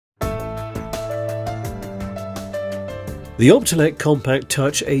The Optelec Compact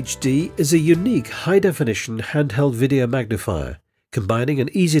Touch HD is a unique high-definition handheld video magnifier, combining an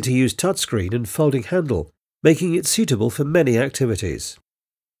easy-to-use touchscreen and folding handle, making it suitable for many activities.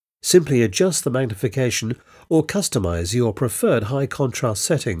 Simply adjust the magnification or customize your preferred high-contrast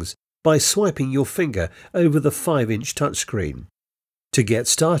settings by swiping your finger over the 5-inch touchscreen. To get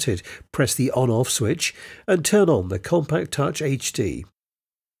started, press the on-off switch and turn on the Compact Touch HD.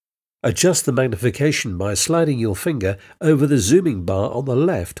 Adjust the magnification by sliding your finger over the zooming bar on the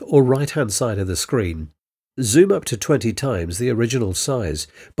left or right-hand side of the screen. Zoom up to 20 times the original size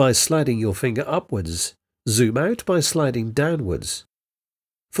by sliding your finger upwards. Zoom out by sliding downwards.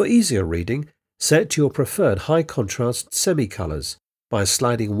 For easier reading, set your preferred high-contrast semi-colors by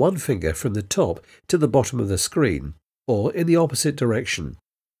sliding one finger from the top to the bottom of the screen, or in the opposite direction.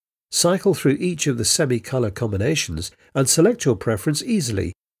 Cycle through each of the semi-color combinations and select your preference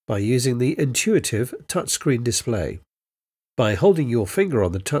easily by using the intuitive touchscreen display. By holding your finger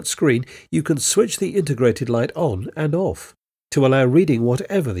on the touchscreen, you can switch the integrated light on and off to allow reading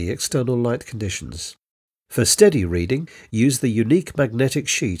whatever the external light conditions. For steady reading, use the unique magnetic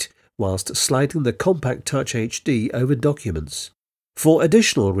sheet whilst sliding the Compact Touch HD over documents. For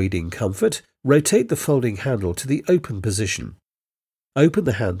additional reading comfort, rotate the folding handle to the open position. Open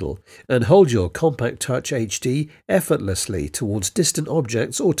the handle and hold your Compact Touch HD effortlessly towards distant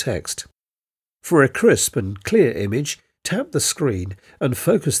objects or text. For a crisp and clear image, tap the screen and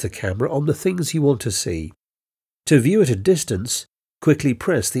focus the camera on the things you want to see. To view at a distance, quickly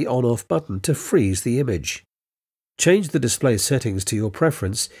press the on-off button to freeze the image. Change the display settings to your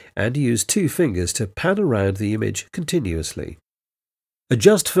preference and use 2 fingers to pan around the image continuously.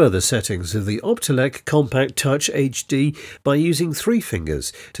 Adjust further settings of the Optelec Compact Touch HD by using 3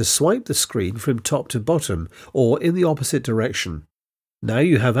 fingers to swipe the screen from top to bottom or in the opposite direction. Now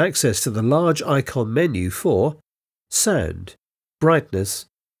you have access to the large icon menu for sound, brightness,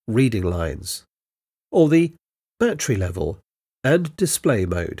 reading lines, or the battery level and display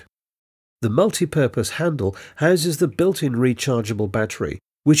mode. The multi-purpose handle houses the built-in rechargeable battery,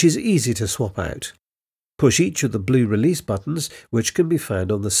 which is easy to swap out. Push each of the blue release buttons, which can be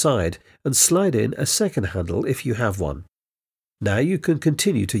found on the side, and slide in a second handle if you have one. Now you can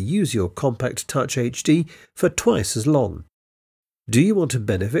continue to use your Compact Touch HD for twice as long. Do you want to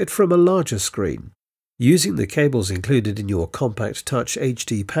benefit from a larger screen? Using the cables included in your Compact Touch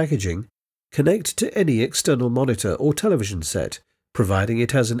HD packaging, connect to any external monitor or television set, providing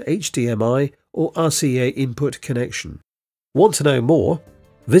it has an HDMI or RCA input connection. Want to know more?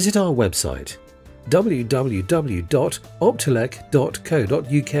 Visit our website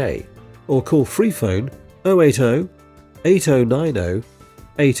www.optelec.co.uk or call freephone 080 8090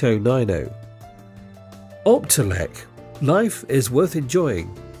 8090. Optelec. Life is worth enjoying.